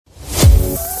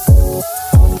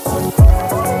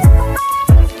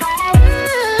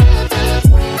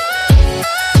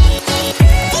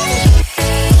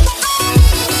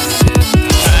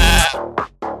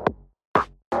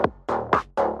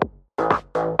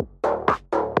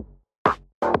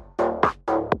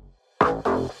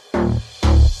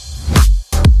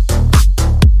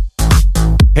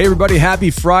Hey everybody,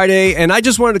 happy Friday, and I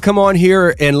just wanted to come on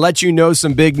here and let you know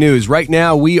some big news. Right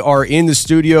now, we are in the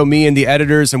studio, me and the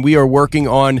editors, and we are working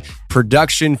on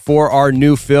production for our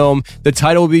new film. The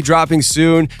title will be dropping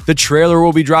soon. The trailer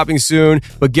will be dropping soon.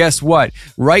 But guess what?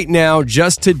 Right now,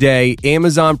 just today,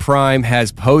 Amazon Prime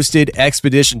has posted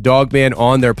Expedition Dogman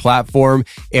on their platform,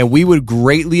 and we would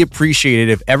greatly appreciate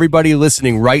it if everybody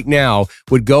listening right now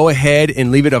would go ahead and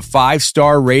leave it a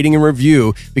 5-star rating and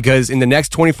review, because in the next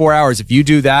 24 hours, if you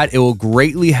do that, it will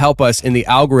greatly help us in the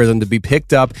algorithm to be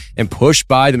picked up and pushed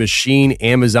by the machine,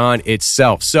 Amazon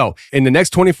itself. So in the next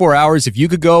 24 hours, if you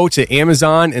could go to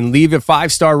Amazon and leave a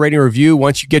 5-star rating review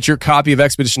once you get your copy of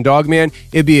Expedition Dogman,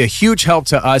 it'd be a huge help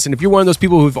to us. And if you're one of those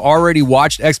people who've already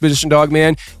watched Expedition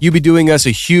Dogman, you'd be doing us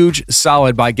a huge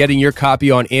solid by getting your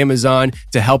copy on Amazon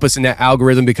to help us in that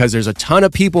algorithm, because there's a ton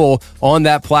of people on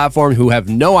that platform who have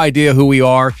no idea who we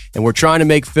are, and we're trying to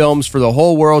make films for the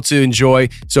whole world to enjoy.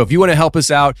 So if you want to help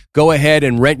us out, go ahead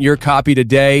and rent your copy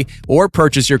today or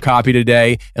purchase your copy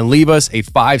today and leave us a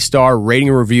 5-star rating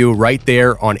and review right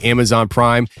there on Amazon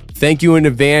Prime. Thank you in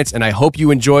advance, and I hope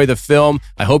you enjoy the film.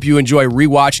 I hope you enjoy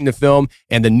rewatching the film,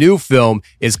 and the new film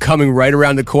is coming right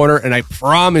around the corner, and I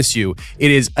promise you, it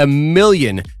is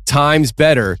 1,000,000 times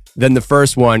better than the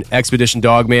first one, Expedition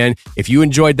Dogman. If you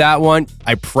enjoyed that one,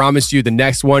 I promise you the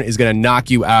next one is going to knock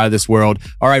you out of this world.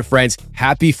 All right, friends,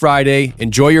 happy Friday.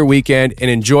 Enjoy your weekend, and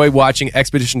enjoy watching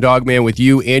Expedition Dogman with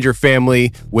you and your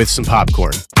family with some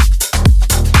popcorn.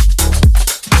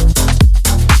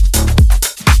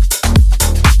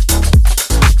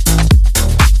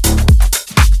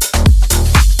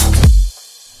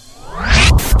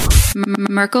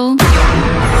 Merkel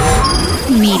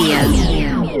Media.